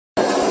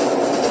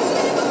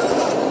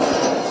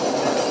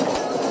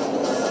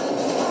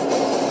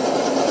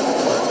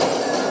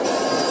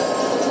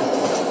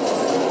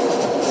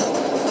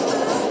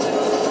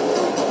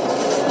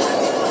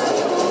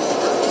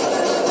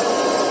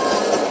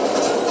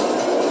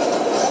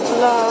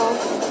Hello.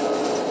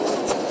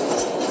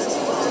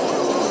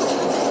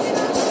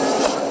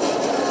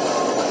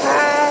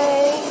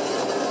 Hi.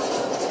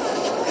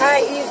 Hi,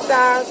 East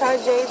Styles. Hi,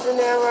 Jay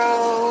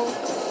Zanero.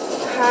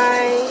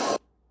 Hi.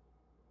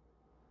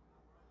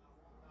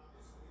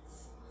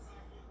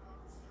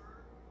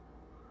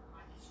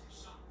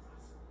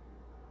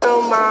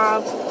 Hello,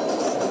 Mob.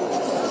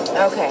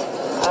 Okay.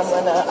 I'm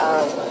gonna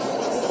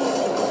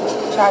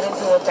try to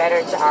do a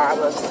better job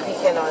of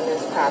speaking on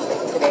this topic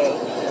today.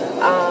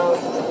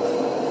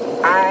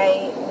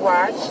 I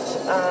watched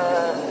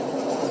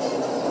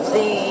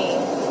the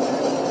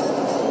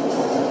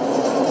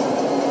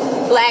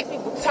black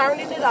people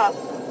turning it up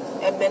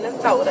in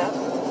Minnesota,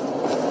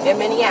 in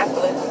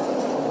Minneapolis,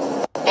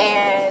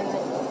 and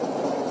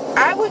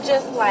I would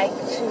just like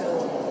to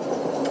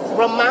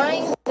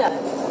remind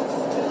us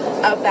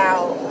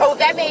about,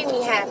 that made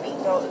me happy.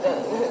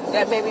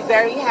 That made me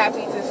very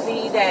happy to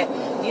see that,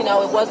 you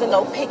know, it wasn't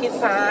no picket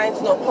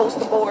signs, no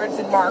poster boards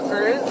and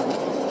markers,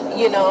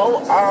 you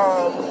know.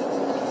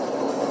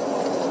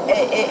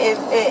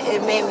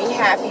 It made me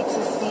happy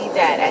to see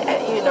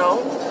that, you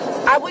know.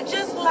 I would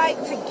just like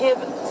to give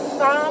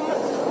some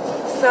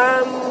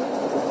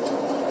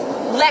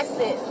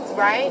lessons,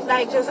 right?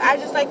 I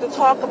just like to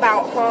talk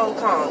about Hong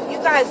Kong. You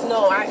guys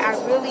know I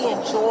really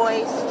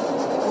enjoy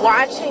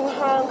watching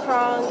Hong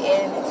Kong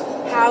and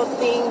how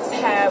things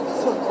have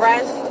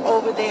progressed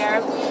over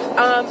there.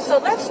 So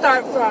let's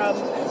start from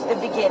the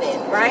beginning,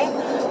 right?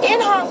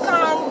 In Hong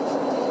Kong,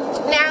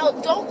 now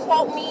don't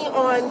quote me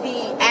on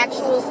the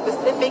actual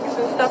specifics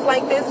and stuff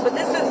like this, but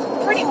this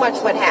is pretty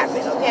much what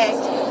happened, okay?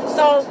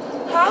 So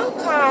Hong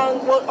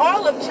Kong, well,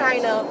 all of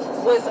China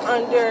was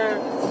under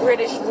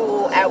British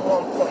rule at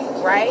one point,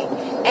 right?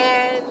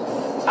 And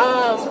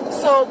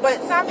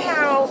but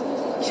somehow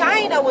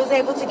China was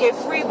able to get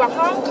free, but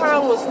Hong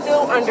Kong was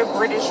still under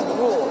British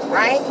rule,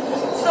 right?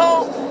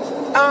 So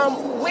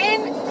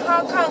when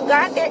Hong Kong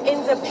got their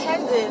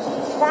independence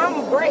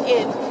from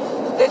Britain,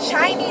 the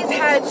Chinese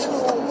had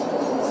to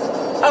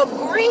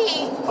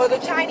agree, or the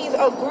Chinese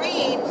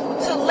agreed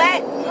to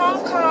let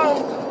Hong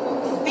Kong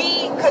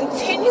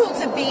continue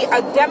to be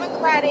a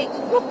democratic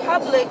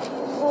republic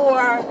for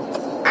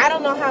I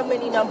don't know how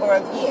many number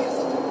of years.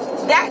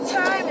 That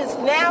time is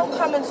now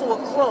coming to a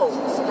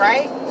close,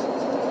 right?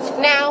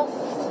 Now,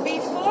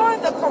 before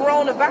the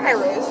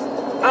coronavirus,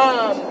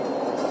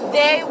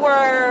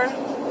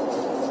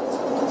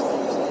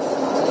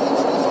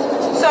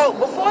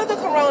 before the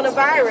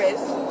coronavirus,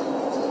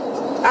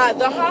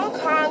 the Hong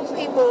Kong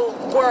people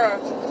were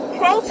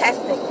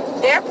protesting.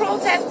 Their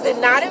protest did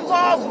not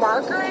involve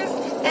markers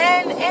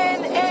and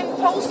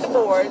poster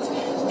boards.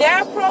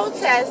 Their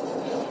protests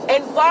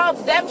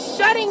involved them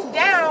shutting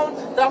down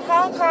the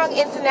Hong Kong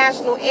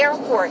International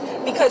Airport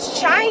because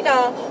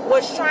China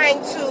was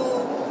trying to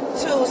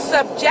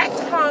subject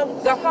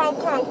the Hong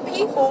Kong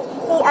people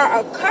who are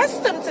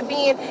accustomed to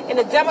being in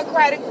a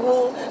democratic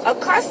rule,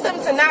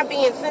 accustomed to not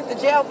being sent to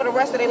jail for the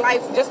rest of their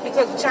life just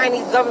because the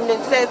Chinese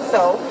government said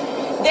so.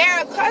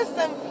 They're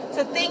accustomed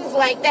to things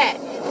like that.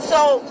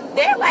 So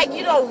they're like,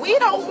 you know, we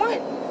don't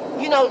want,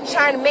 you know,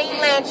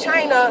 mainland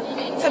China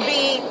to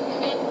be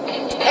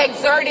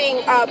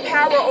exerting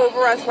power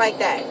over us like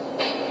that.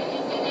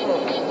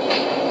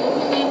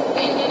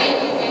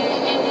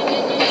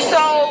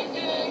 So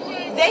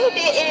they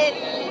didn't.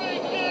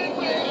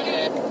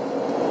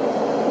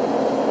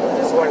 I'm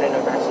just wondering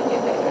if I should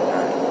get that or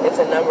not. It's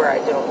a number I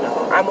don't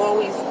know.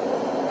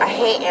 I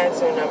hate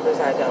answering numbers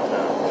I don't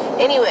know.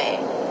 Anyway,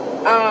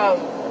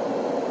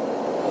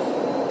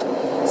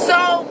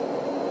 so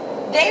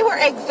they were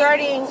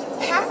exerting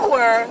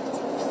power.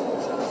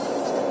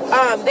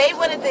 They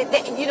wanted to,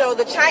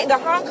 the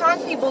Hong Kong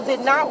people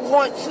did not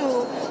want to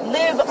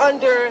live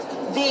under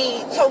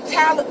the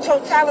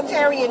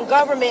totalitarian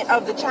government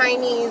of the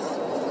Chinese,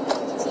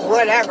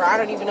 whatever. I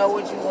don't even know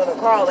what you want to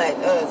call that.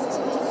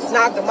 It's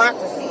not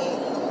democracy.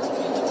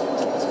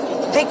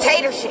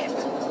 Dictatorship.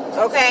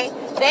 Okay?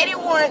 They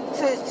didn't want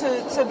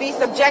to be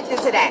subjected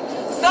to that.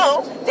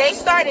 So they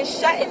started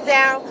shutting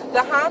down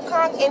the Hong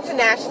Kong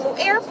International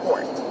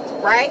Airport.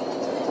 Right?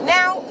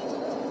 Now,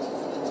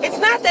 it's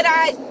not that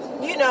I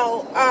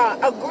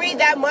agree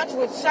that much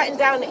with shutting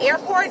down the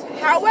airport.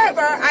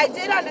 However, I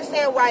did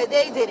understand why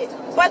they did it.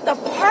 But the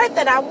part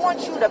that I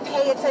want you to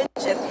pay attention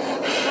is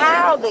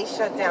how they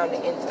shut down the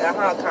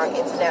Hong Kong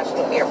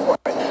International Airport.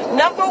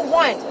 Number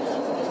one,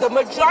 the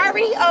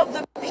majority of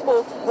the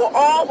people were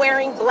all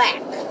wearing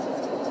black.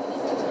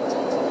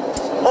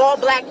 All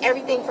black,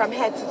 everything from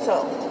head to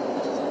toe.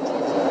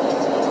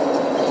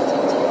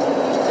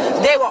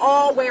 They were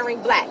all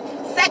wearing black.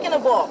 Second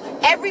of all,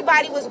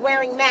 everybody was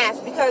wearing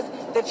masks because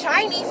the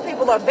Chinese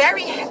people are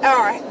very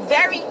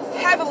heavily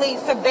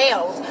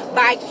surveilled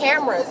by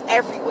cameras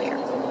everywhere.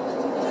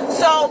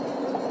 So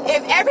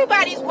if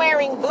everybody's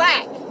wearing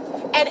black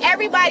and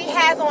everybody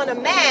has on a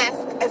mask,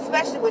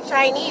 especially with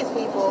Chinese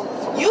people,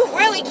 you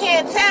really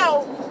can't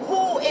tell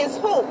who is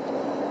who,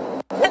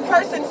 one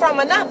person from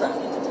another.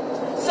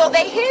 So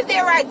they hid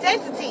their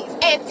identities.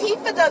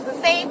 Antifa does the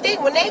same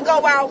thing when they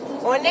go out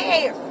on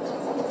their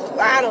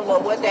I don't know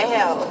what the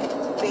hell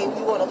you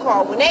want to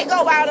call. When they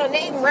go out and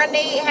they run,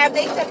 they have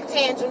they temper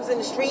tantrums in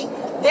the street,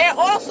 they're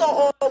also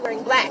all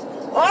wearing black.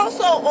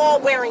 Also all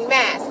wearing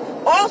masks.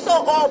 Also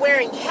all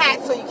wearing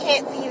hats so you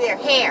can't see their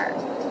hair.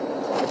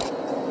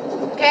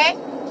 Okay?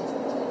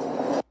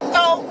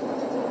 So,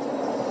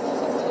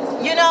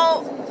 you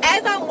know,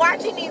 as I'm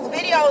watching these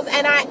videos,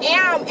 and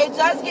it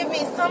does give me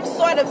some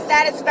sort of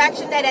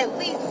satisfaction that at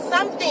least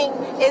something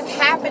is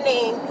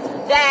happening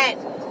that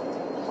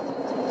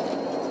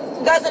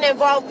doesn't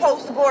involve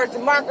poster boards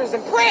and markers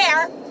and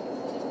prayer.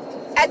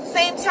 At the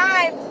same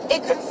time,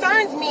 it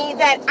concerns me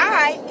that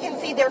I can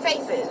see their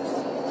faces.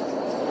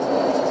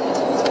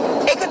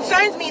 It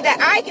concerns me that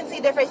I can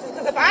see their faces,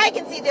 because if I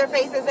can see their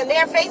faces and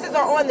their faces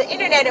are on the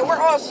internet and we're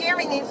all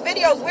sharing these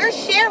videos, we're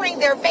sharing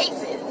their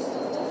faces.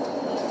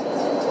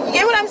 You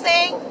get what I'm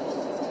saying?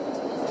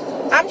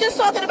 I'm just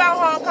talking about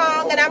Hong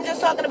Kong, and I'm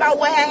just talking about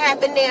what had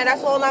happened there.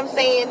 That's all I'm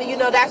saying. You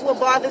know, that's what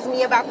bothers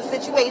me about the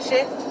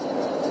situation.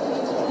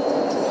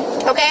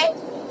 Okay?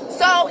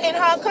 So in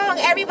Hong Kong,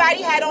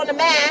 everybody had on a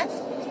mask,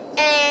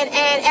 and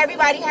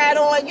everybody had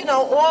on, you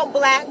know, all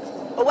black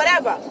or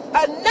whatever.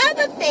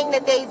 Another thing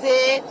that they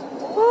did,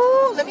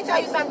 ooh, let me tell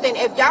you something.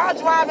 If y'all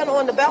driving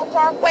on the Belt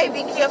Parkway,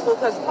 be careful,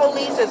 because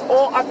police is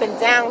all up and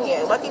down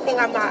here. Lucky thing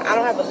I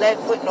don't have a lead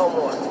foot no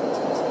more.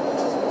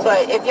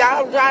 But if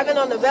y'all driving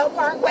on the Belt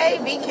Parkway,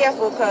 be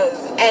careful, because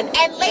and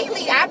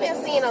lately I've been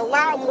seeing a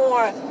lot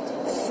more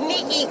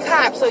sneaky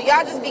cops. So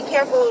y'all just be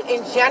careful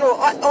in general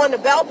on the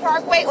Belt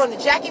Parkway, on the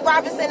Jackie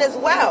Robinson as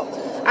well.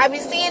 I be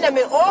seeing them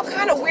in all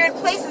kind of weird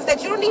places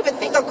that you don't even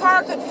think a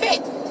car could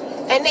fit.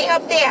 And they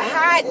up there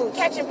hiding,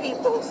 catching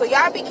people. So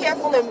y'all be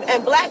careful.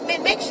 And black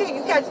men, make sure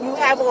you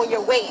have on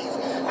your ways.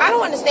 I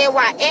don't understand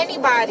why any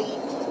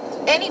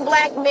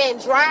black men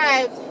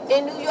drive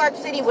in New York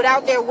City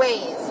without their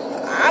ways.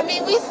 I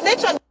mean, we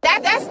snitch on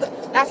that.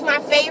 That's my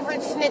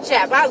favorite snitch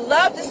app. I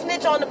love to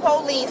snitch on the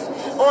police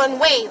on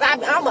ways.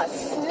 I'm a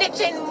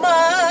snitching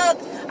mug.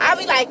 I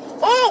be like,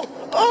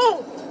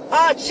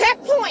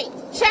 checkpoint,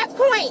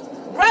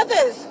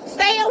 brothers,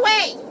 stay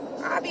away.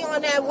 I be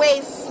on that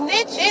way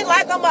snitching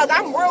like a mug.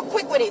 I'm real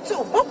quick with it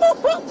too. Boop, boop,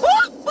 boop,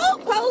 boop,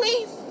 boop,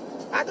 police.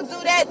 I can do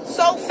that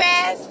so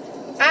fast,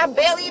 I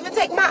barely even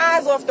take my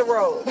eyes off the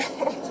road.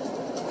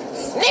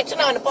 Snitching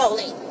on the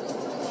police.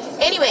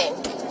 Anyway,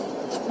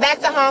 back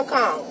to Hong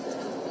Kong.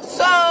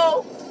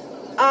 So,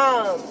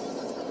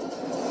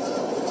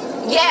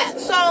 yeah,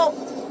 so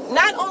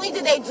not only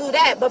did they do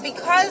that, but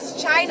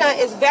because China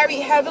is very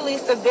heavily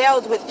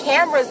surveilled with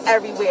cameras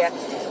everywhere,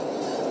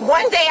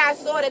 one day I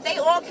saw that they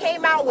all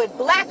came out with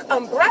black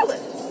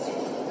umbrellas.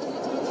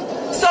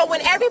 So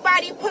when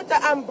everybody put the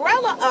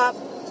umbrella up,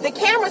 the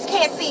cameras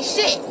can't see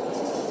shit.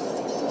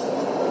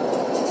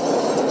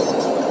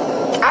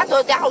 I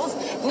thought that was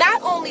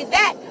not only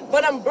that,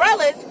 but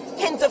umbrellas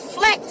can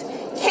deflect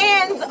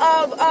cans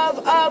of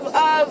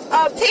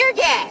tear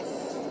gas.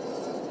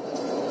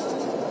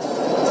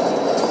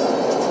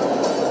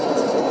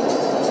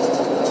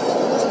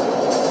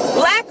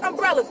 Black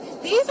umbrellas.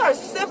 These are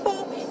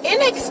simple,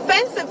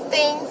 inexpensive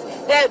things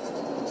that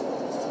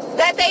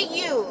they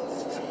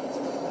used.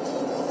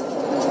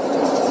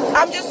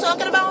 I'm just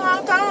talking about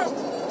Hong Kong.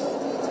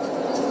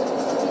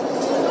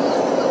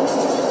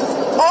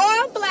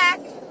 All black,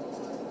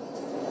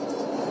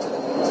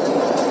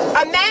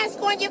 a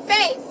mask on your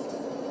face.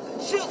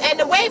 Shoot, and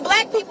the way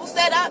black people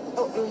set up,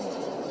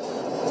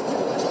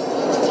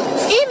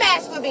 ski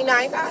masks would be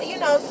nice. You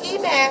know, ski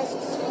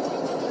masks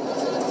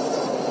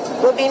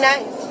would be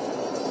nice.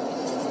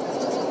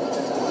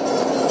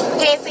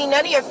 Can't see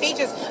none of your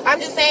features. I'm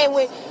just saying,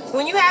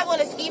 when you have on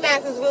a ski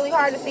mask, it's really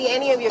hard to see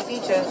any of your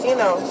features, you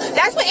know.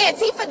 That's what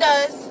Antifa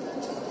does.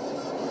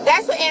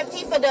 That's what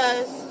Antifa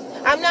does.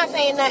 I'm not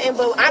saying nothing,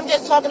 but I'm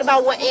just talking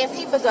about what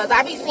Antifa does.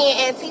 I be seeing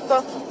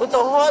Antifa with the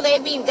whole, they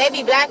be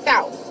blacked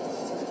out.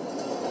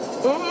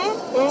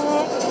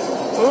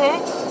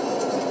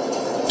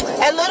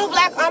 And little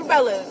black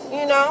umbrellas,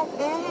 you know.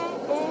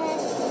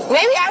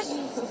 Maybe I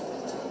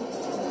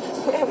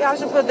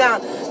should put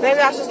down. Maybe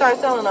I should start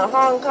selling a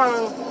Hong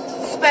Kong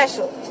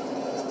special.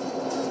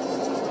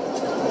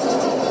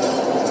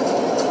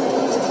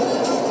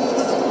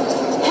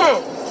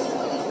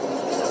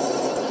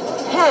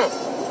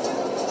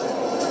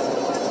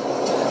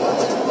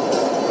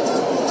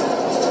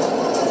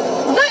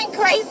 Nothing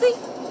crazy.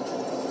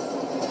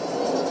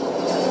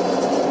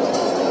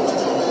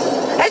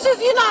 It's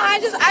just, you know,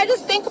 I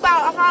just think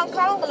about Hong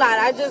Kong a lot.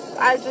 I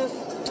just,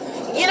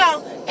 you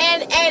know,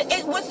 and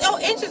it was so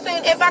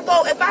interesting. If I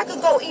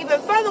could go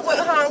even further with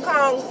Hong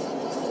Kong,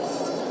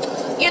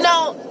 you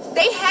know,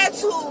 they had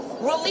to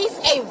release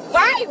a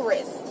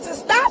virus to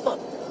stop them.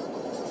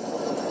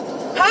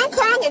 Hong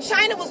Kong and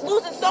China was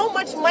losing so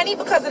much money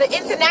because of the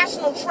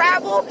international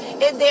travel,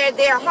 and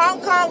their Hong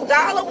Kong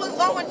dollar was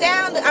going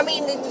down. I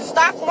mean, the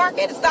stock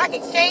market, the stock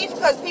exchange,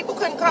 because people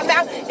couldn't come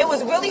out. It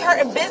was really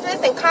hurting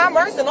business and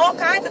commerce and all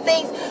kinds of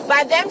things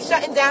by them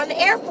shutting down the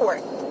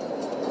airport.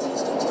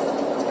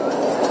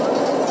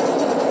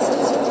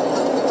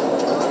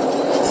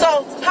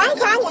 So Hong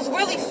Kong was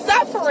really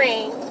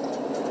suffering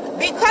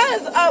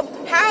because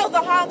of how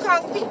the Hong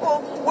Kong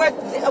people were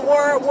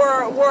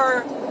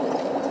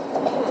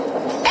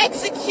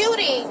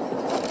executing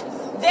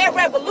their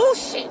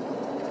revolution.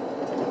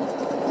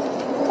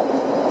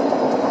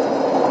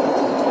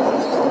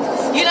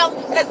 You know,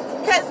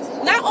 because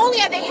not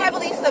only are they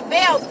heavily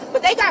surveilled,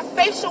 but they got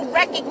facial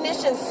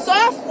recognition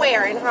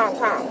software in Hong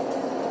Kong.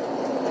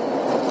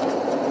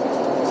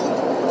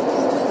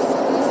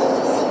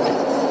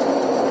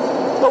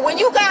 But when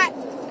you got,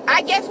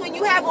 I guess when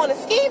you have on a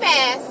ski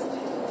mask,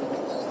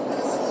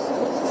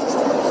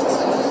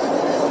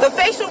 the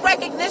facial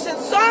recognition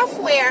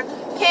software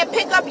can't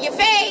pick up your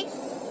face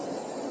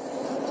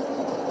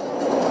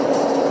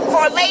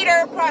for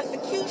later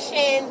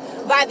prosecution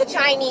by the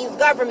Chinese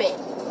government.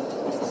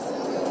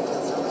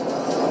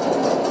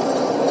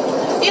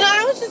 You know,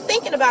 I was just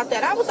thinking about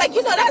that. I was like,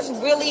 you know, that's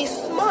really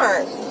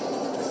smart.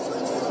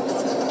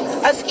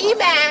 A ski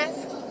mask,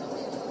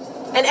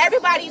 and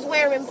everybody's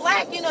wearing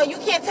black. You know, you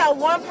can't tell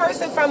one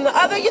person from the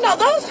other. You know,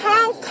 those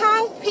Hong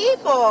Kong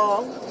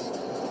people,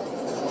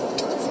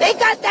 they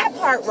got that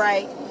part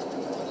right.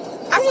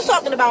 I'm just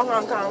talking about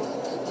Hong Kong.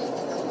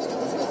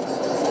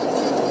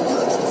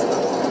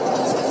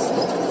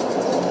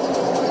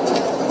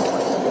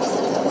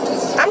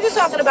 I'm just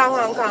talking about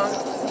Hong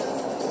Kong.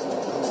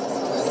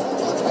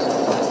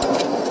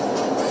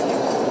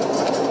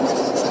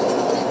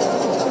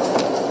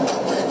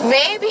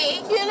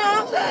 Maybe, you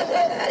know,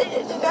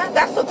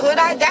 that's a good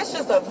idea. That's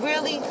just a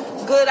really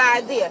good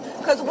idea.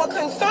 Because what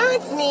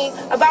concerns me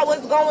about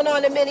what's going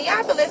on in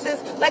Minneapolis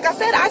is, like I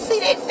said, I see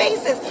their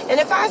faces. And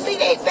if I see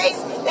their face,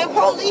 then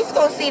police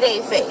gonna see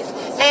their face.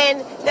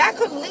 And that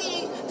could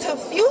lead to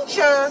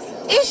future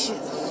issues.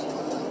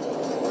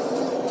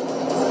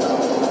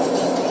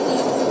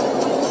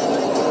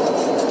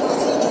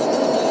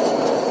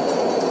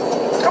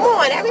 Come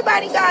on,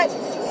 everybody got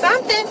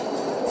something.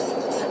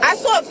 I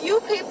saw a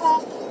few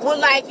people with,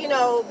 like, you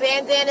know,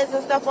 bandanas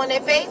and stuff on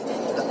their face,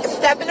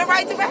 step in the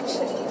right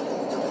direction.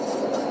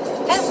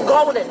 That's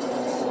golden.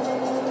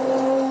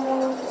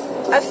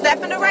 A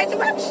step in the right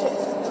direction.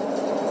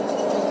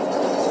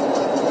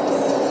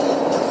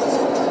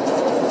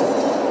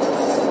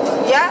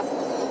 Yep.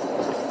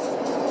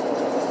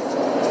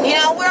 You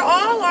know, we're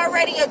all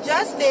already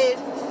adjusted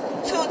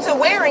to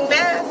wearing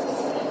masks.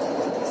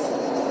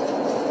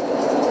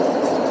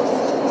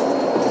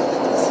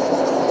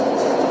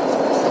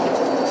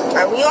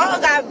 And we all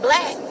got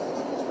black.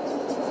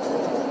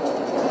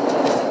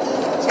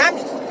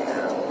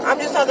 I'm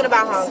just talking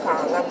about Hong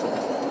Kong.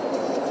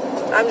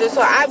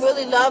 I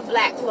really love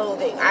black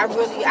clothing. I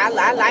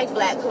like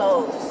black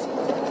clothes.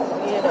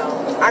 You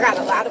know, I got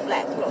a lot of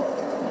black clothes.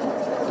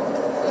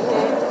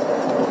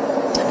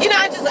 You know,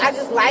 I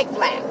just like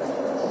black.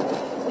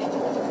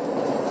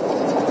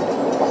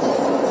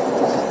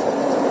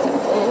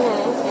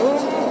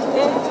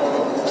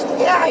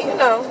 Yeah, you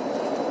know.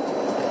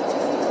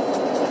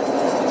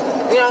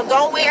 You know,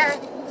 don't wear.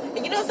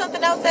 And you know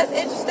something else that's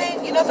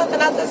interesting? You know,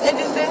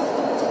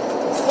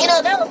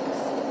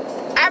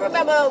 I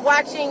remember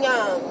watching,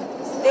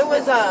 it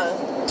was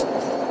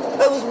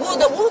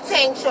the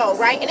Wu-Tang show,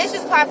 right? And it's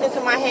just popped into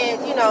my head,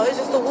 you know, it's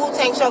just the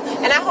Wu-Tang show.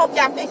 And I hope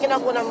y'all picking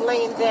up when I'm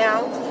laying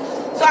down.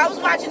 So I was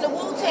watching the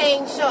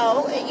Wu-Tang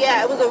show.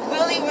 Yeah, it was a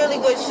really, really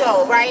good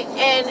show, right?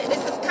 And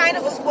this is kind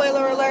of a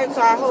spoiler alert,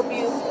 so I hope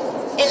you...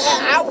 And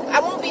I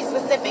won't be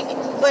specific,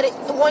 but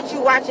once you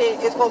watch it,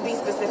 it's going to be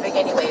specific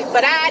anyway.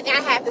 But I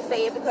have to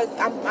say it because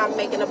I'm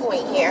making a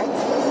point here.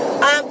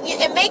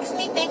 It makes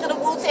me think of the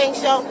Wu-Tang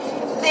show.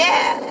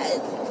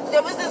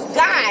 There was this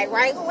guy,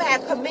 right, who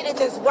had committed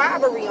this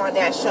robbery on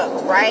that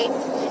show, right?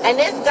 And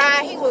this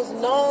guy, he was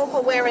known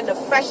for wearing the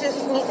freshest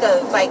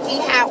sneakers. Like, he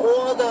had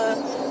all the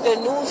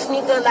new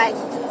sneaker, like,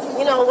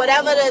 you know,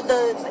 whatever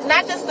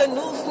not just the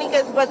new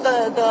sneakers, but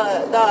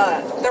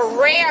the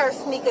rare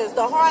sneakers,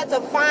 the hard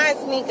to find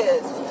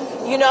sneakers,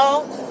 you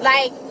know,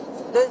 like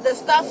the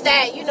stuff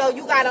that, you know,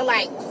 you gotta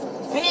like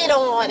bid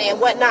on and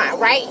whatnot,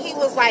 right? He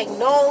was like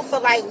known for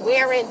like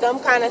wearing them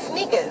kind of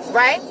sneakers,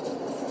 right?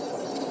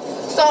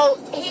 So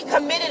he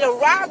committed a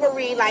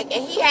robbery, like,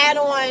 and he had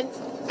on,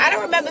 I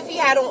don't remember if he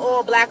had on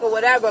all black or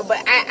whatever,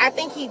 but I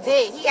think he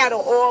did. He had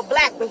on all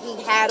black, but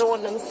he had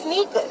on them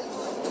sneakers.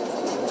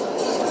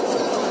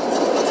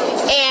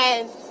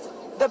 And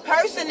the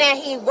person that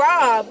he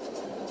robbed,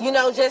 you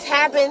know, just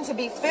happened to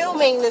be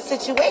filming the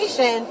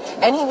situation,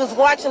 and he was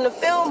watching the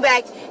film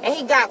back, and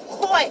he got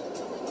caught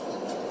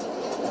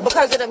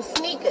because of them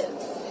sneakers.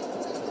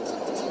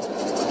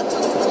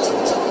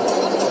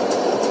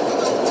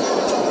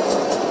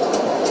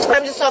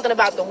 I'm just talking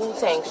about the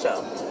Wu-Tang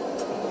show.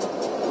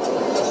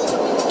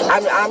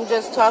 I'm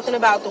just talking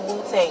about the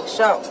Wu-Tang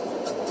show.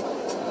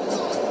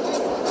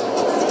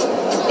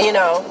 You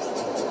know.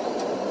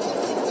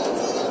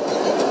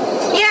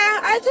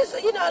 I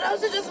just, you know,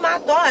 those are just my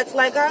thoughts.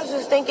 Like, I was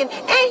just thinking,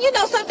 and, you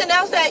know, something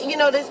else that, you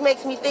know, this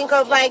makes me think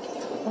of, like,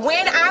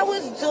 when I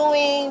was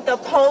doing the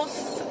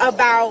posts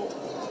about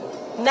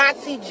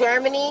Nazi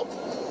Germany,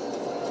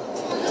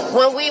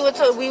 When we were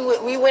told,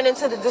 we went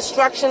into the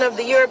destruction of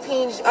the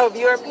Europeans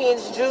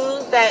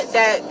Jews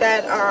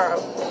that are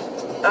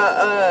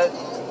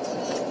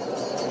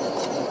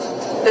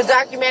the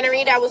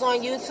documentary that was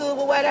on YouTube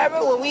or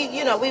whatever. When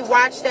we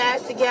watched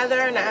that together,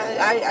 and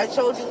I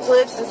showed you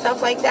clips and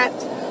stuff like that.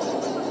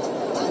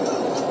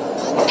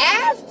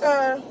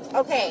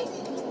 Okay,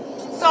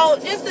 so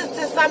just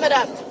to sum it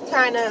up,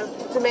 kind of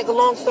to make a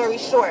long story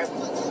short.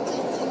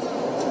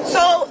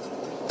 So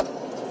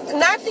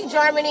Nazi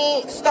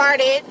Germany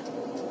started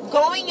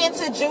going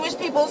into Jewish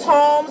people's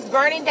homes,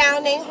 burning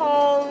down their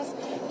homes,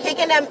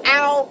 kicking them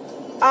out,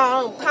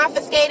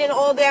 confiscating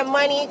all their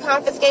money,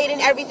 confiscating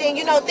everything.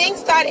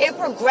 It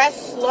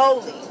progressed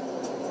slowly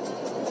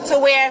to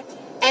where,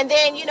 and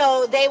then,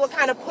 they were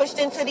kind of pushed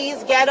into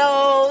these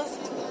ghettos.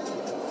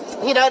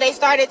 They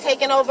started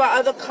taking over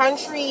other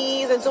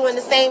countries and doing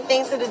the same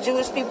things to the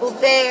Jewish people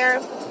there.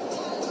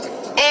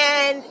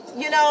 And,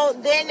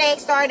 then they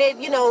started,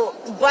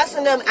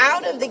 busing them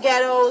out of the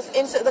ghettos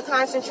into the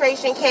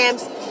concentration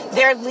camps.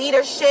 Their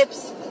leadership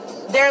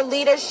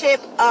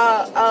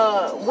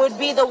would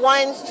be the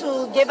ones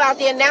to give out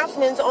the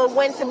announcements on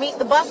when to meet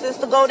the buses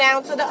to go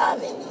down to the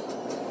oven.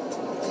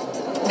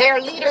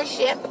 Their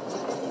leadership,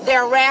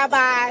 their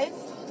rabbis,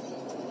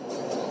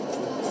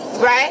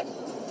 right?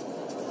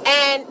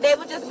 And they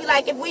would just be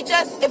like, if we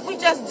just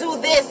do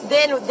this,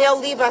 then they'll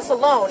leave us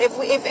alone. If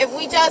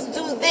we just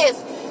do this,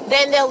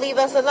 then they'll leave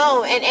us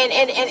alone. And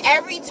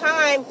every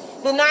time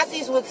the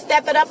Nazis would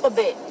step it up a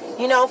bit.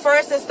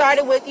 First it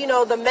started with,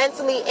 the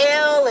mentally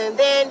ill, and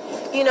then,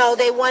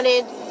 they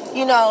wanted,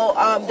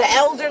 the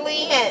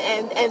elderly,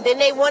 and then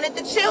they wanted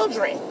the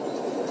children.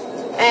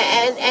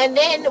 And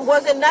then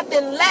wasn't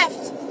nothing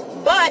left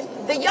but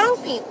the young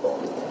people.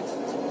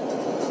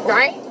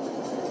 Right?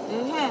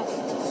 Mm-hmm.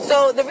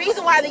 So the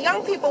reason why the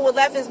young people were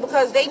left is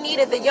because they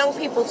needed the young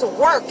people to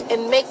work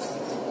and make,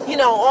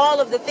 all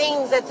of the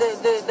things that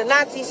the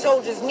Nazi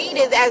soldiers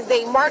needed as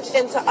they marched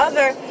into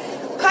other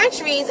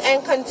countries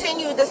and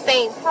continued the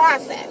same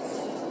process.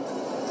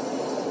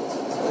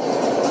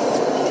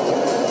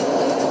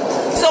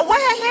 So what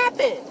had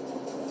happened?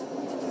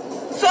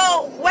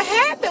 So what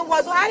happened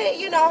was,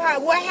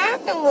 what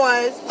happened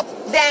was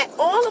that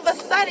all of a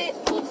sudden,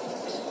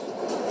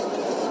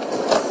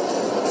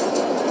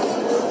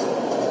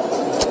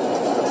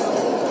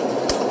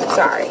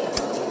 sorry.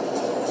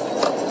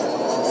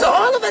 So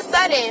all of a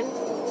sudden,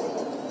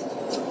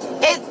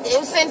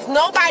 since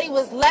nobody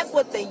was left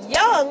with the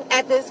young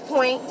at this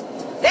point,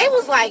 they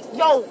was like,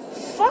 yo,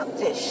 fuck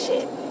this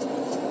shit.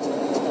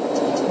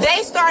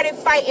 They started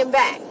fighting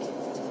back.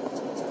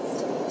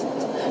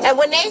 And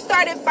when they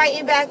started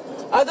fighting back,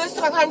 other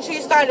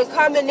countries started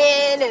coming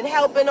in and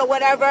helping or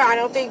whatever. I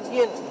don't think,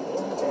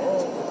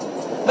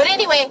 But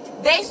anyway,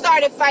 they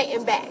started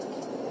fighting back.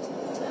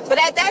 But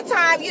at that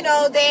time,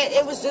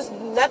 it was just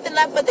nothing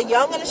left but the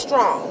young and the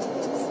strong.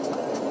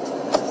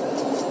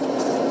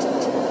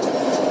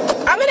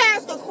 I'm going to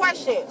ask a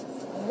question.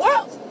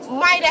 What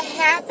might have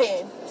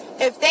happened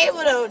if they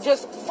would have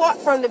just fought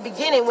from the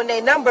beginning when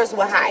their numbers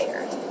were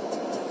higher?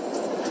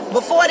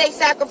 Before they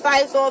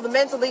sacrificed all the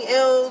mentally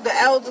ill, the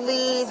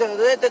elderly,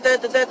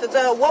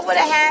 what would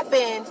have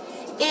happened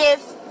if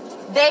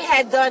they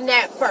had done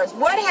that first?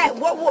 What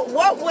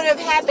would have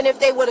happened if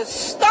they would have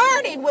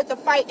started with the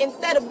fight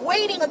instead of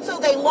waiting until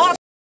they lost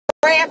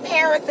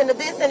grandparents and the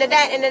this and the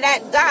that and the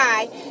that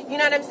die? You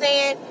know what I'm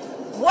saying?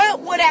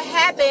 What would have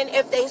happened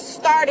if they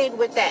started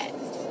with that?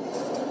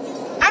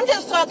 I'm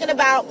just talking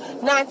about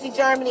Nazi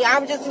Germany.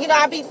 I'm just,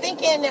 I be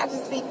thinking. And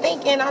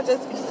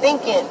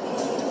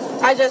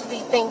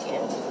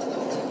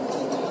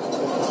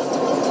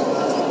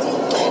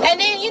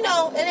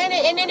then,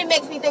 and then it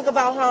makes me think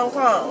about Hong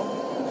Kong.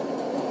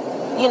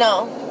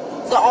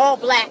 The all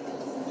black,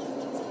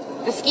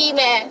 the ski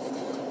masks,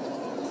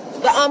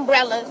 the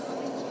umbrellas.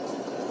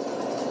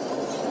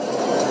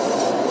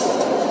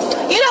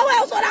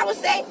 What I would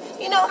say?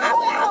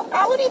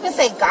 I would even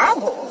say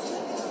goggles.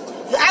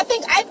 I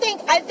think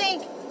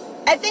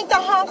the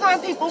Hong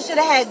Kong people should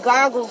have had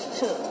goggles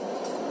too.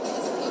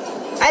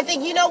 I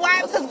think,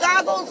 why? Because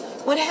goggles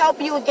would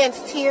help you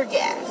against tear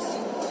gas.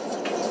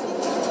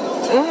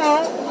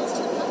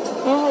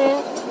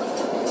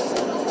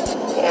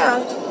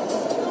 Yeah.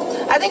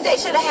 I think they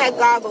should have had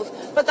goggles.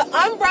 But the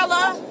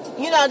umbrella,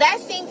 that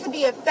seemed to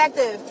be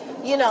effective,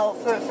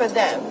 for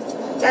them.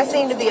 That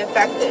seemed to be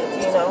effective,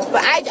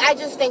 But I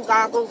just think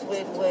goggles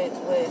would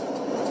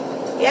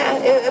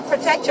it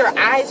protect your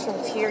eyes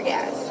from tear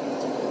gas.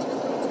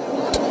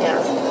 Yeah.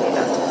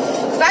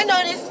 Because I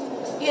noticed,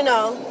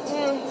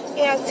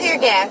 tear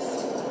gas.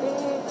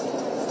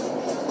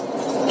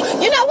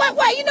 You know what?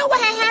 Well, you know what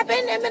had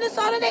happened in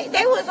Minnesota?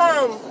 They was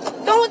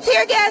throwing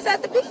tear gas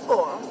at the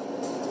people.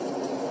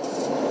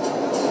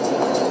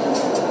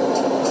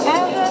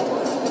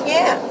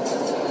 Yeah.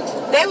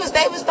 They was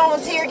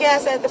throwing tear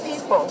gas at the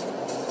people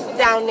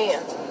down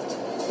there.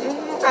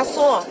 I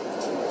saw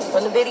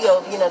on the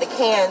video, the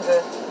cans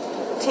of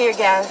tear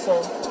gas,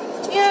 and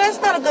that's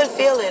not a good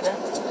feeling.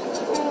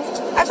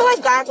 I feel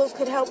like goggles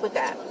could help with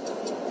that.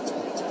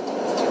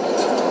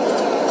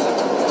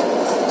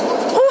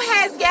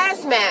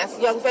 gas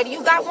mask, young Freddy.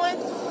 You got one?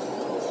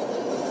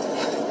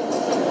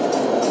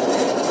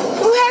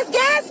 Who has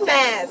gas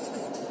masks?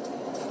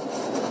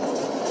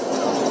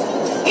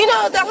 You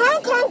know, the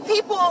Hong Kong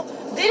people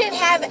didn't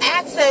have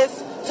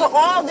access to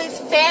all these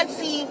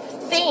fancy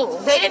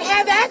things. They didn't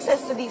have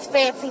access to these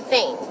fancy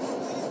things.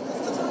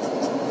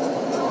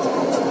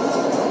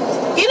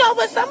 You know,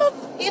 but some of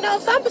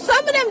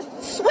them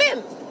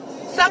swim.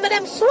 Some of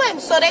them swim,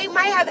 so they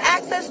might have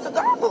access to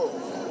goggles.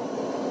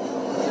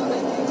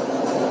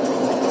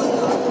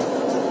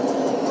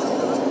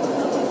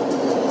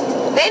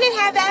 They didn't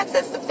have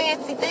access to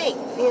fancy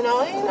things, you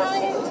know.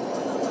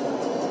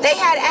 They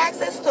had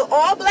access to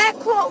all black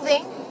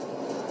clothing.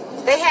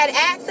 They had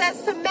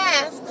access to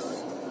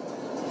masks,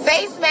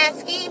 face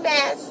masks, ski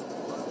masks,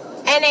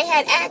 and they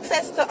had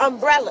access to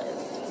umbrellas,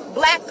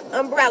 black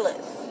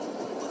umbrellas.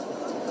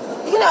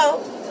 You know.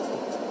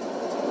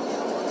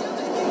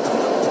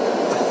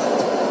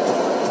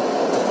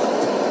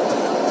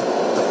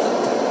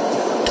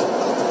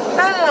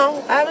 I don't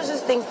know. I was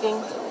just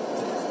thinking.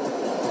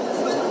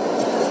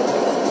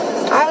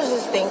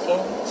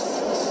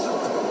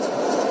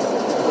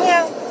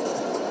 Yeah.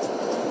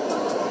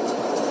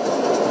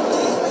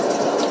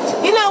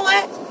 You know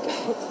what?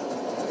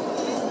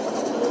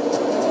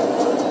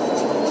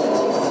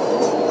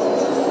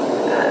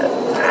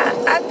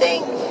 I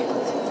think,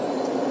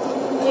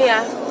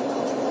 yeah.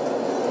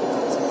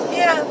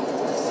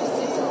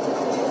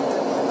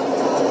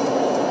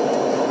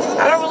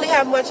 I don't really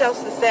have much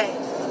else to say.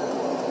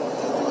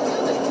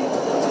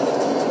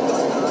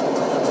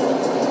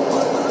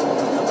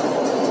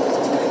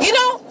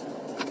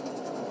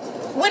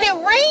 When it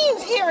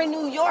rains here in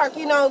New York,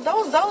 you know,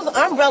 those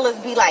umbrellas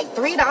be like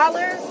 $3.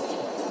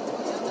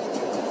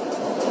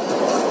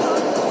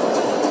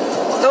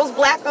 Those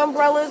black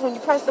umbrellas, when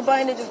you press the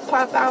button, it just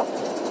pop out.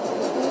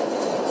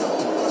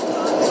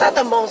 It's not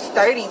the most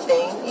sturdy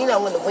thing, you know,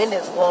 when the wind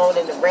is blowing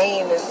and the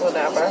rain is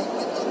whatever.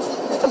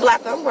 It's a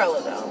black umbrella,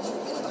 though.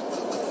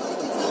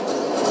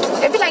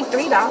 It'd be like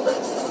 $3.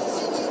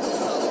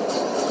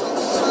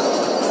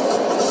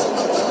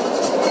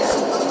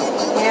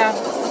 Yeah.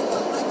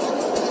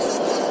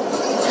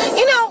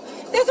 You know,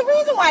 there's a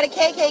reason why the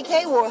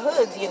KKK wore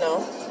hoods, you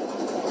know.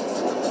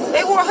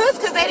 They wore hoods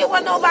because they didn't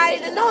want nobody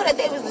to know that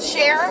they was the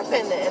sheriff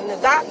and the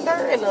doctor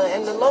and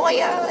the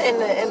lawyer and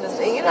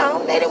the you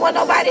know, they didn't want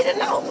nobody to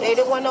know. They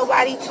didn't want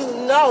nobody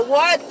to know.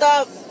 What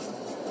the...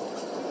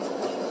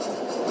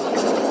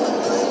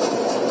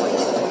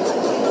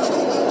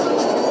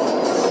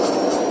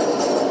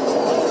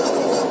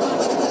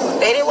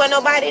 They didn't want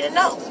nobody to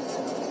know.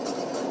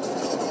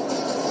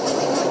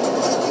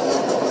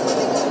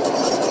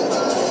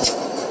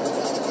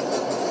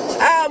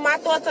 My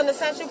thoughts on the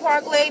Central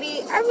Park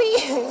lady. I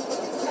mean,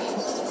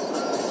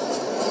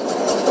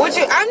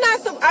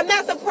 I'm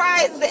not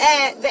surprised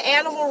that the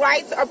animal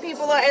rights or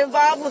people are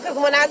involved, because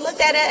when I looked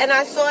at it and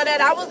I saw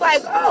that, I was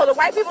like, oh, the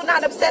white people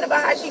not upset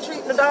about how she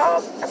treating the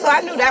dog. So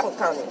I knew that was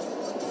coming.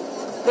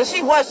 But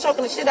she was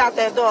choking the shit out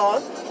that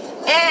dog.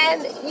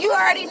 And you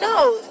already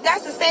know,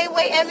 that's the same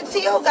way Emmett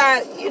Till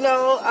got, you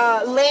know,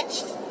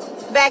 lynched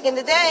back in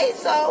the day.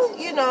 So,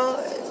 you know,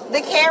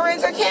 the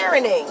Karens are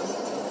Karening.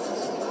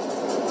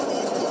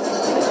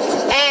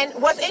 And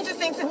what's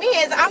interesting to me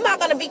is I'm not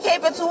going to be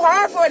caping too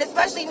hard for it,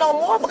 especially no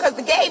more, because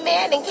the gay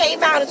man then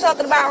came out and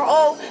talking about,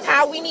 oh,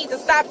 how we need to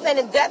stop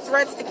sending death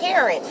threats to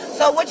Karen.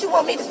 So what you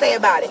want me to say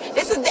about it? And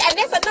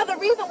that's another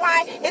reason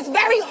why it's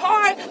very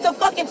hard to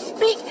fucking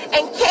speak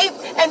and cape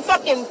and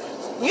fucking,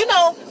 you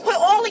know, put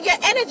all of your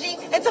energy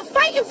into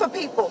fighting for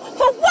people.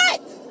 For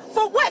what?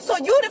 For what? So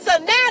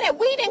now that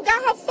we done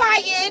got her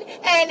fired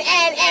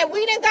and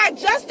we done got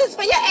justice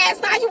for your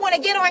ass, now you want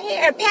to get on here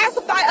and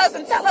pacify us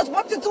and tell us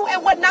what to do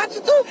and what not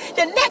to do?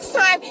 The next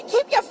time,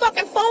 keep your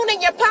fucking phone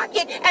in your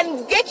pocket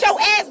and get your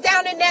ass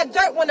down in that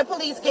dirt when the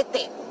police get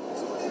there.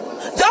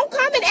 Don't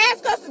come and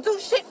ask us to do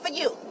shit for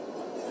you.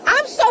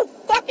 I'm so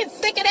fucking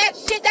sick of that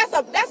shit. That's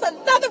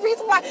another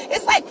reason why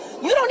it's like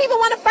you don't even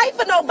want to fight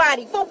for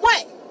nobody. For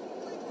what?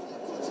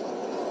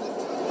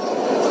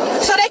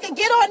 So they can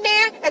get on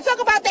there and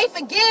talk about they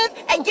forgive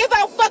and give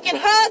out fucking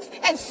hugs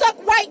and suck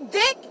white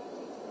dick?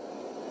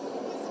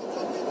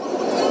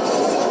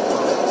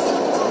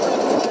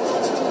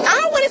 I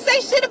don't want to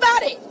say shit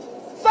about it.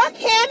 Fuck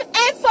him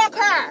and fuck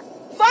her.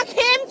 Fuck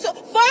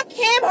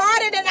him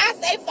harder than I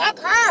say fuck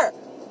her.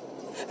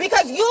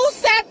 Because you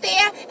sat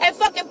there and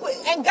fucking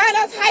and got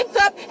us hyped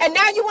up, and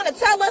now you want to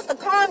tell us to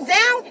calm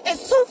down?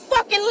 It's too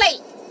fucking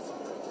late.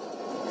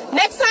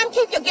 Next time,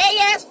 keep your gay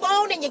ass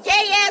phone in your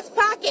gay ass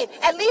pocket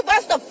and leave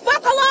us the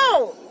fuck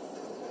alone.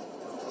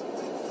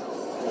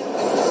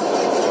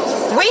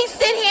 We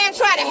sit here and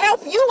try to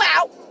help you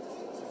out,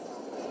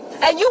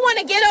 and you want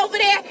to get over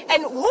there,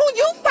 and who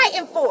you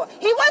fighting for?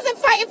 He wasn't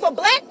fighting for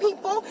black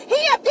people. He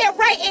up there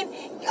writing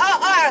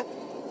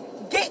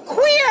get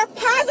queer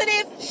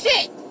positive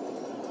shit.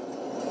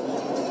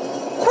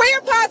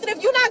 Queer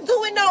positive. You're not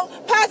doing no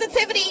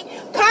positivity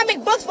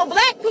comic books for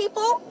black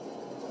people,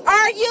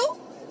 are you?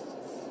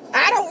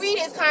 I don't read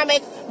his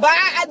comics, but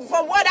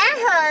from what I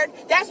heard,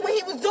 that's what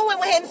he was doing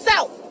with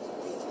himself.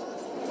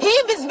 He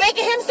is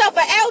making himself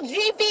an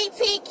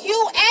LGBTQ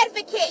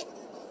advocate,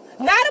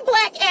 not a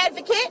black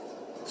advocate.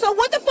 So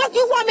what the fuck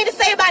you want me to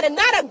say about it?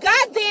 Not a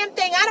goddamn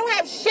thing. I don't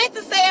have shit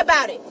to say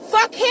about it.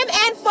 Fuck him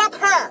and fuck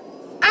her.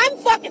 I'm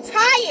fucking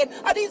tired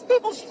of these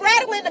people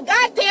straddling the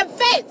goddamn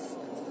fence.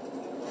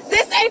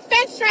 This ain't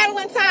fence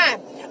straddling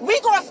time. We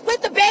gonna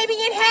split the baby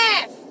in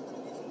half.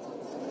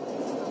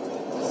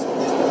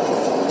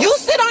 You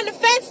sit on the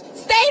fence,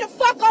 stay the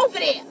fuck over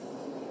there.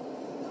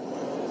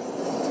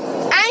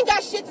 I ain't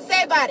got shit to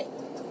say about it.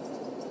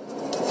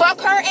 Fuck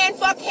her and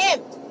fuck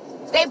him.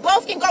 They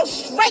both can go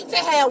straight to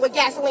hell with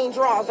gasoline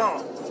draws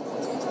on.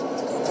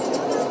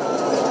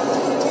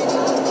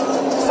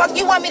 Fuck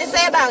you want me to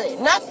say about it?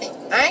 Nothing.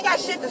 I ain't got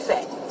shit to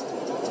say.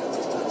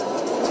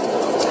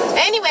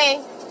 Anyway,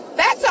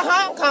 back to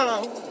Hong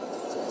Kong.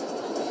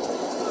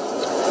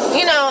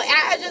 You know,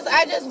 I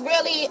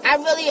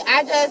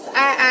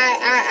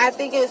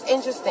think it's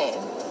interesting.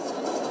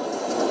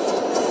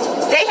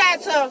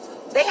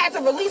 They had to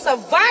release a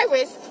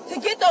virus to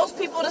get those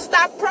people to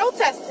stop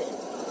protesting.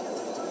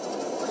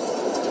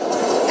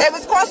 It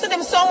was costing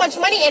them so much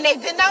money, and they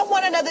did not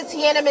want another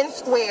Tiananmen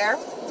Square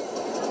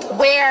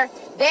where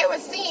they were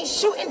seen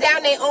shooting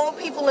down their own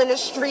people in the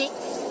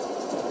streets.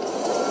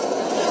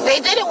 They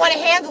didn't want to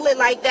handle it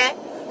like that.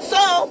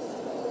 So,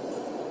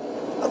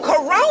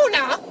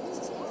 Corona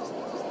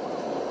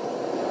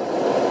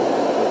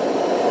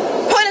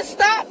put a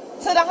stop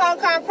to the Hong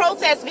Kong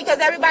protests because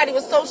everybody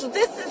was social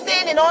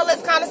distancing and all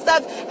this kind of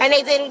stuff, and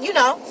they didn't, you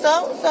know,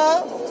 so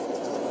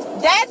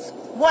that's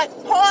what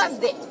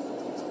paused it.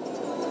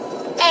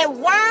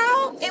 And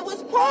while it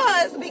was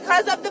paused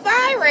because of the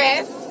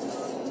virus,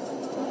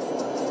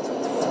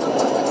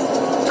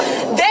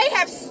 they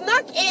have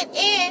snuck it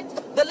in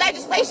the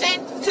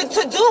legislation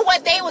to do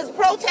what they was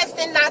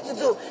protesting not to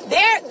do.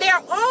 Their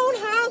own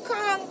Hong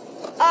Kong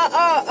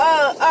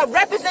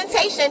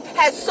representation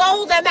has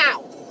sold them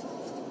out.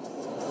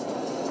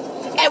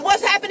 And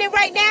what's happening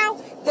right now?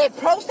 They're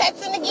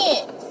protesting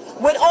again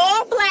with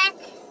all black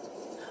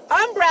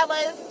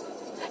umbrellas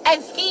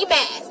and ski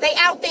masks. They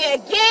out there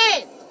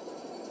again.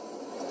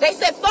 They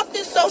said, fuck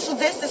this social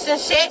distancing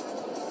shit.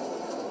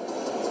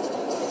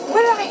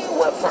 Where did I hear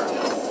what from?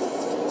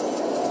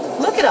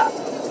 Look it up.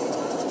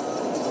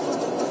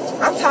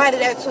 I'm tired of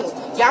that too.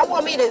 Y'all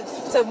want me to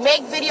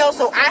make videos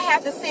so I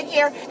have to sit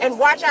here and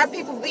watch our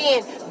people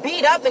being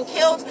beat up and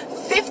killed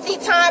 50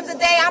 times a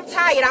day? I'm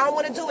tired. I don't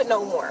want to do it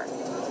no more.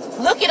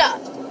 Look it up.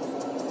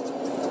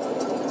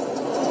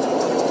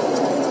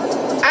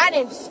 I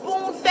done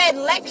spoon-fed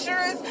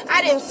lectures.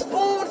 I done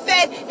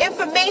spoon-fed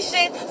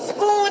information,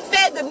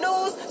 spoon-fed the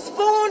news,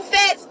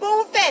 spoon-fed.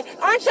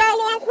 Aren't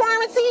y'all on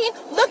quarantine?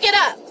 Look it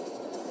up.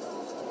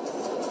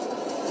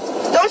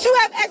 Don't you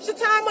have extra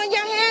time on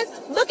your hands?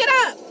 Look it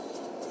up.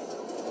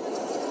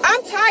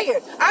 I'm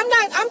tired.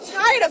 I'm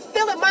tired of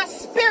filling my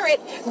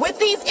spirit with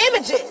these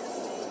images.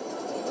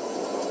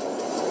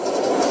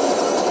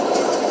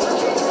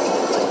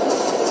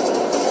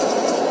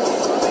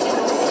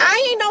 I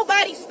ain't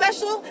nobody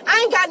special. I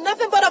ain't got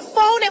nothing but a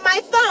phone and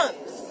my thumbs.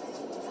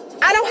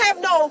 I don't have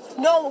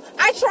no,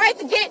 I tried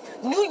to get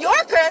New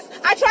Yorkers,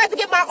 I tried to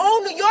get my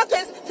own New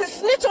Yorkers to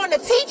snitch on the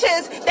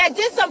teachers that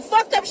did some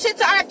fucked up shit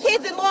to our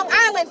kids in Long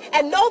Island,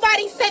 and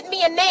nobody sent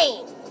me a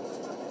name.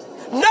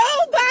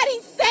 Nobody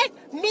sent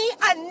me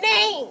a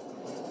name.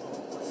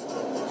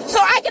 So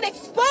I can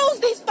expose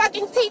these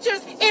fucking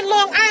teachers in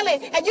Long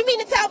Island. And you mean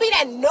to tell me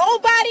that no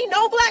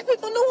black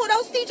people knew who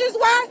those teachers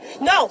were?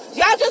 No,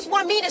 y'all just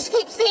want me to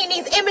keep seeing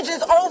these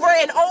images over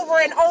and over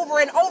and over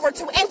and over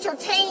to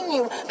entertain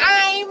you.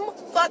 I'm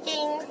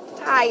fucking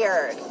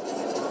tired.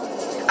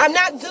 I'm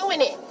not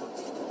doing it.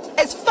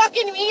 It's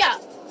fucking me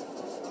up.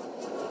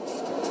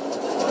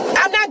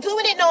 I'm not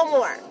doing it no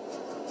more.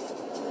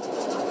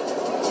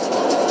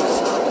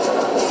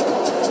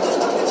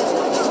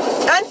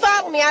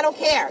 Unfollow me, I don't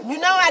care. You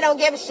know I don't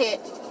give a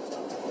shit.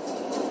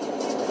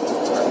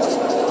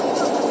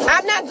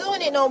 I'm not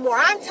doing it no more.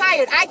 I'm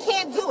tired. I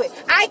can't do it.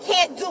 I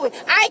can't do it.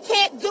 I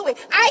can't do it.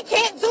 I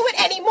can't do it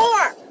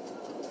anymore.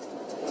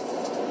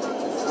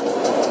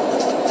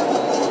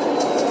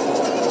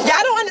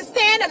 Y'all don't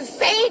understand the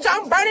sage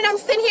I'm burning. I'm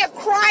sitting here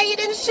crying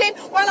and shit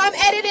while I'm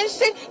editing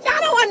shit.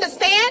 Y'all don't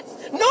understand.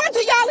 Nor do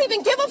y'all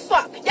even give a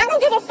fuck. Y'all don't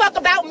give a fuck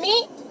about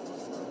me.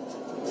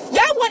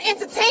 Y'all want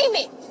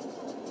entertainment.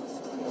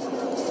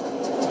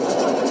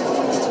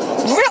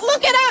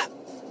 Look it up.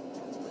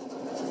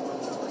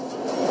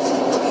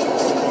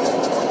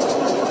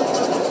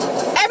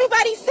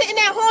 Everybody's sitting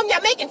at home.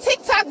 Y'all making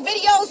TikTok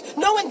videos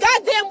knowing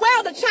goddamn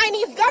well the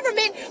Chinese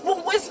government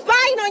was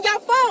spying on your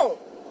phone.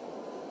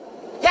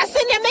 Y'all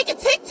sitting there making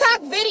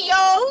TikTok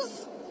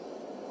videos,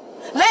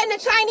 letting the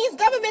Chinese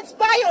government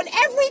spy on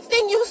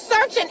everything you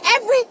search and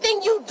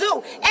everything you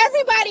do.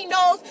 Everybody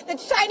knows the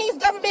Chinese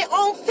government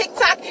owns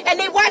TikTok and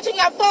they watching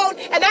your phone,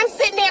 and I'm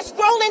sitting there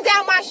scrolling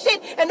down my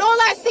shit and all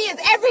I see is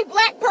every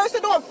black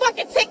person on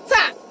fucking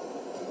TikTok.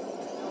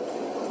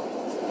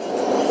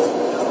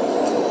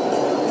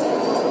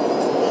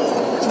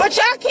 But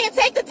y'all can't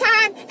take the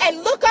time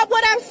and look up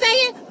what I'm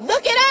saying?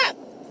 Look it up.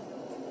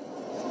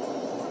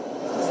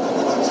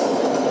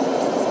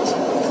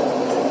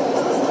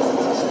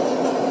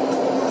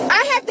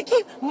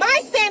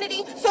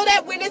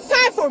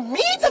 for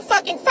me to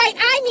fucking fight,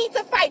 I need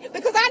to fight.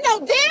 Because I know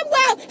damn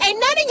well ain't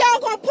none of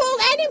y'all gonna pull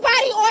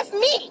anybody off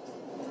me.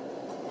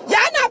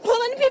 Y'all not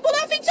pulling people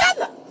off each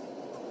other.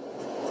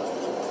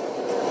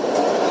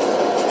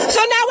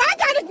 So now I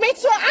gotta make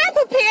sure I'm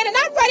prepared and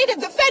I'm ready to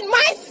defend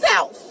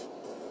myself.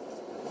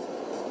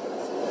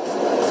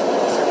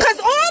 Cause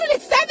all of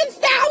the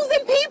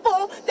 7,000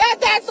 people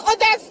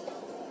that's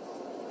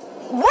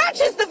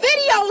watches the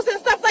videos and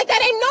stuff like that,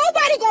 ain't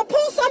nobody gonna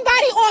pull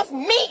somebody off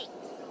me.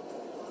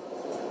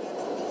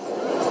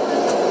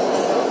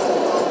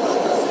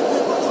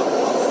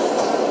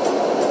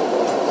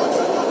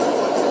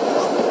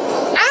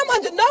 I'm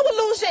under no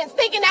illusions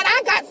thinking that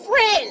I got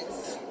friends.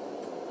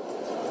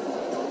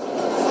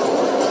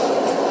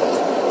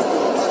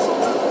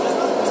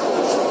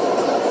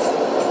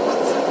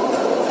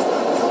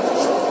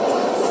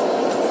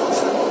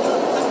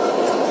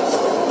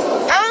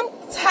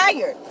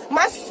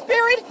 My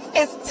spirit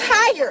is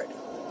tired.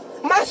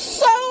 My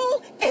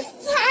soul is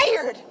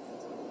tired.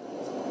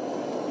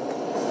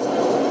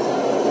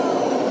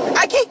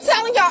 I keep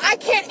telling y'all I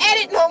can't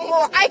edit no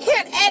more. I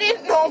can't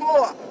edit no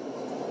more.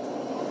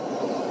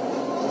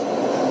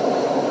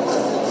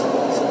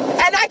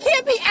 And I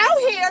can't be out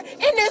here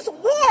in this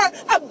war,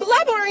 a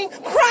blubbering,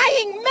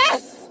 crying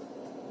mess.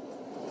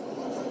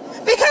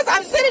 Because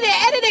I'm sitting there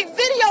editing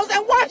videos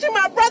and watching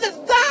my brothers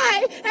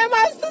die and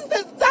my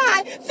sisters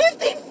die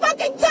 50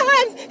 fucking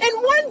times in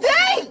one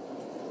day.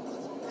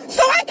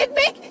 So I can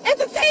make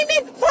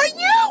entertainment for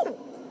you.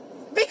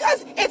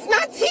 Because it's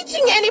not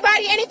teaching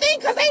anybody anything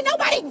because ain't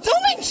nobody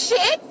doing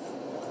shit.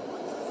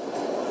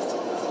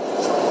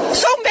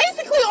 So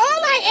basically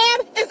all I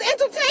am is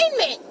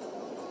entertainment.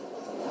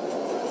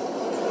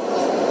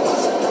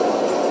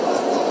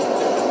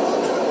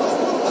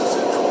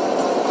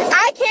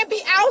 I can't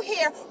be out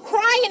here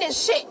crying and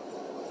shit.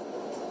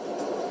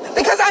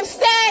 Because I'm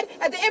sad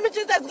at the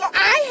images that's going.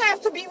 I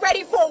have to be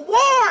ready for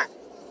war.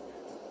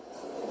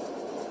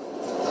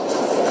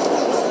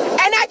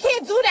 And I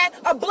can't do that,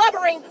 a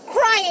blubbering,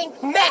 crying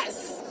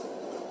mess.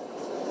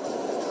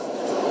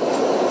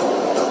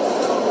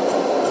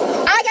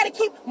 I got to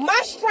keep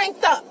my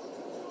strength up.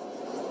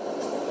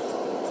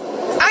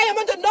 I am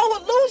under no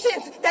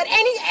illusions that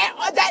any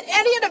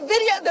of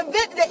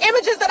the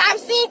images that I've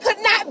seen could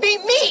not be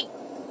me.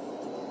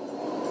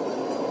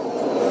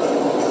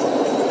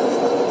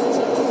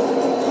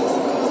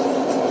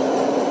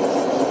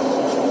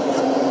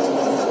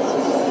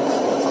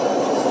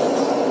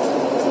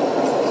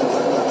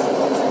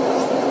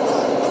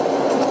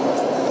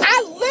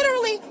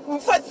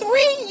 For 3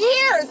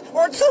 years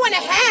or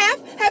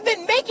 2.5 have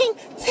been making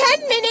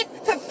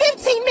 10-minute to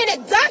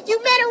 15-minute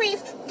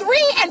documentaries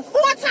 3 and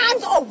 4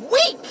 times a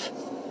week.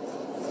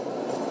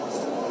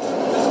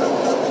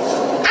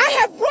 I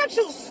have brought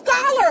you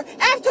scholar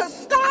after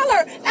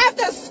scholar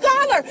after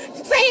scholar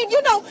saying,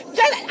 you know,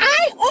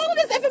 all of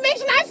this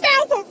information I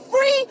found for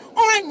free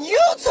on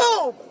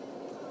YouTube.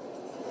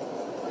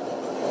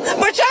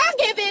 But y'all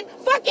giving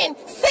fucking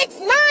 6,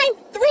 9,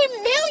 3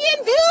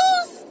 million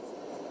views?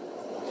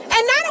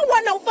 And I don't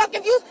want no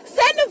fucking views.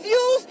 Send the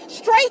views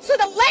straight to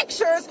the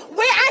lectures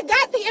where I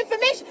got the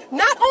information.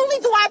 Not only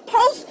do I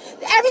post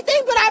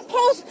everything, but I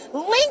post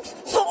links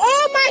to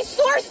all my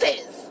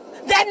sources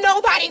that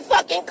nobody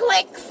fucking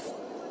clicks.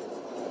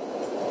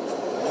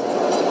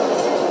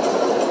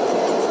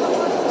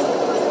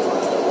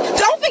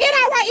 Don't forget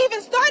how I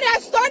even started. I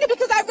started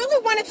because I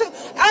really wanted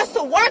us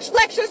to watch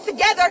lectures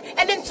together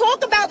and then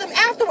talk about them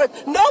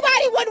afterwards.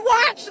 Nobody would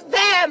watch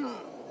them.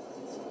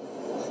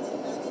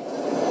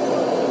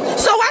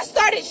 So I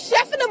started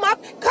chefing them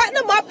up, cutting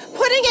them up,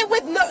 putting it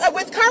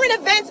with current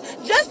events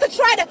just to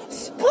try to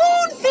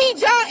spoon feed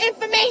y'all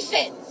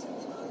information.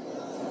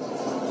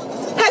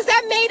 Has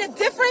that made a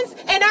difference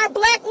in our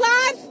black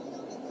lives?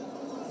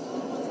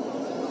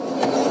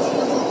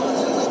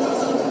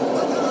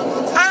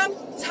 I'm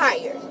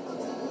tired.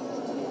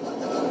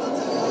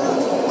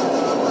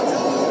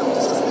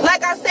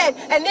 Like I said,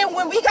 and then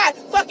when we got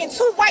fucking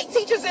 2 white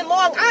teachers in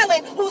Long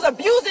Island who's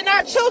abusing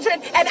our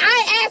children and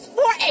I asked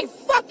for a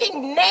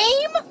fucking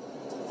name?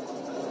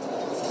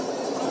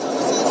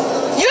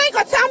 You ain't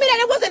gonna tell me that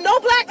it wasn't no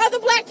other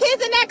black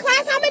kids in that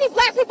class? How many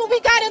black people we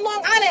got in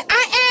Long Island?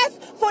 I asked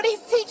for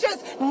these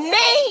teachers'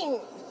 names.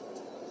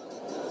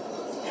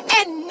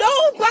 And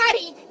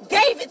nobody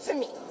gave it to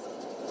me.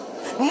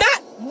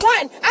 Not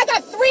one. I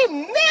got 3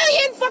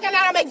 million fucking,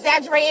 I'm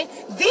exaggerating,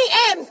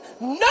 DMs.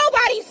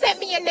 Nobody sent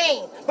me a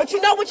name. But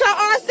you know what y'all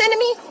are sending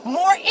me?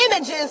 More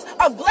images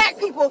of black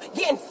people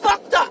getting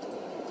fucked up.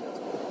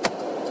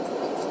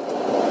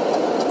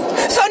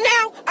 So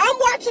now I'm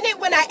watching it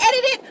when I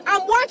edit it.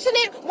 I'm watching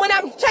it when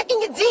I'm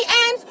checking your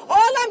DMs.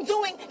 All I'm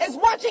doing is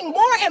watching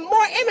more and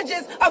more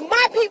images of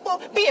my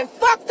people being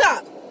fucked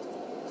up.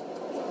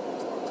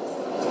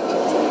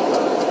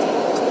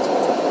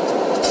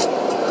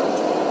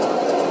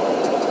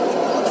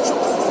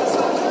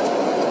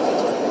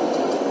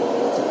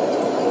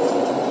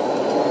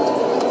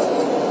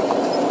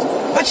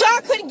 But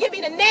y'all couldn't give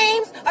me the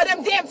names of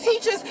them damn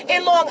teachers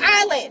in Long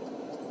Island.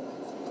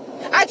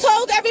 I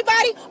told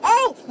everybody,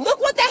 oh, look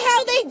what the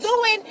hell they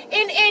doing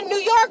in New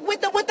York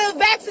with the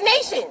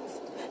vaccinations?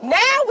 Now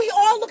we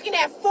all looking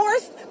at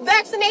forced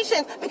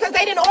vaccinations because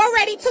they didn't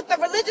already took the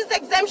religious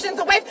exemptions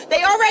away.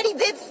 They already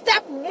did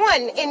step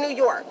 1 in New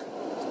York.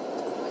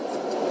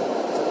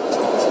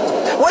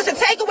 Was to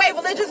take away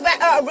religious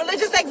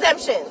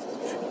exemptions.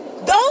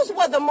 Those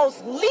were the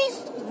most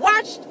least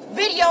watched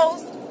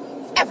videos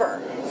ever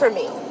for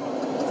me.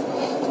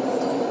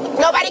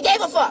 Nobody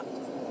gave a fuck.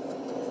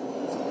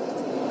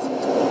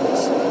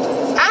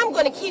 I'm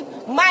going to keep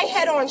my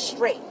head on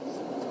straight.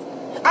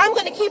 I'm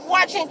going to keep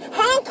watching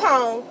Hong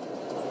Kong.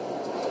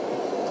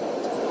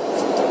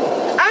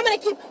 I'm going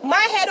to keep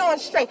my head on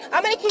straight.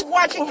 I'm going to keep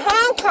watching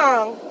Hong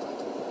Kong.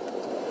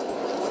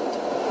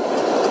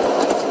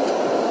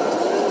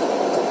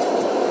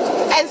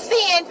 And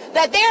seeing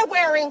that they're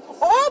wearing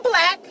all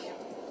black,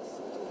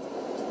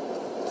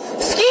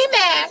 ski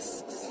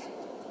masks,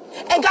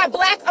 and got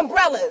black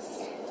umbrellas.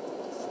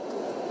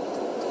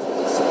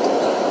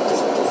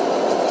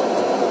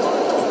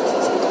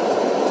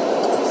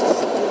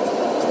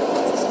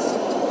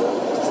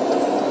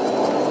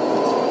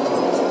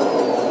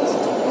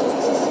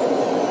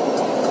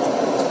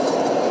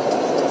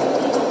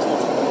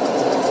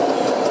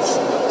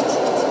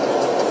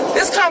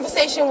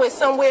 Conversation with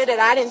somewhere that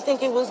I didn't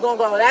think it was going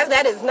to go.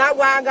 That is not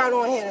why I got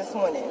on here this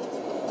morning.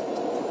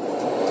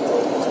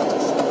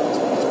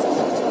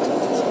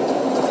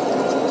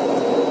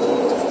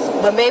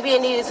 But maybe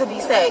it needed to be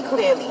said,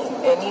 clearly.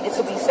 It needed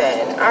to be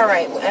said. All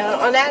right.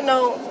 And on that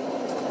note,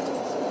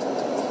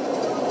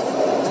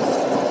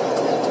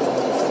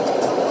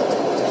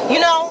 you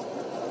know,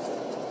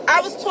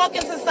 I was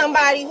talking to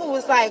somebody who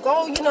was like,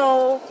 oh, you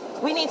know,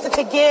 we need to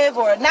forgive,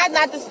 or not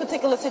this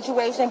particular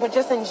situation, but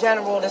just in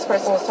general, this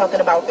person was talking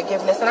about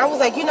forgiveness. And I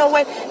was like, you know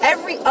what?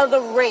 Every other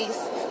race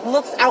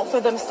looks out for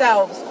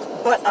themselves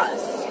but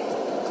us.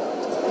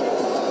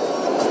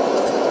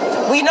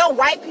 We know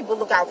white people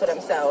look out for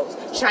themselves.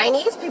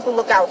 Chinese people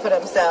look out for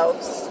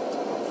themselves.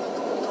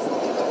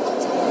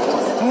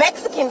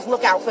 Mexicans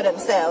look out for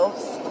themselves.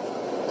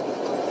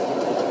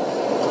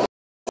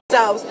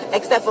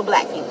 Except for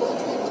black people.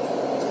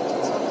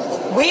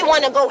 We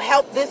want to go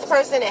help this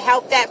person and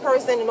help that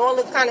person and all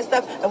this kind of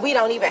stuff, and we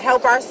don't even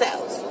help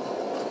ourselves.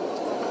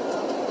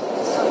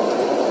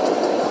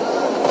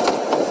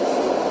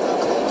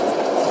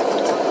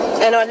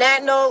 And on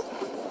that note,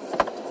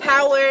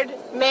 Howard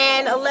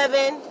Man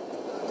 11,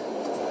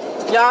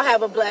 y'all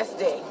have a blessed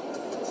day.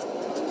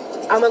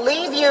 I'm going to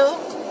leave you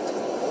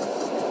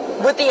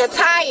with the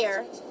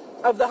attire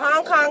of the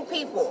Hong Kong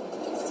people.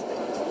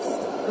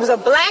 It was a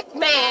black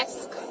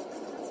mask,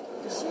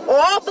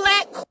 all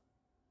black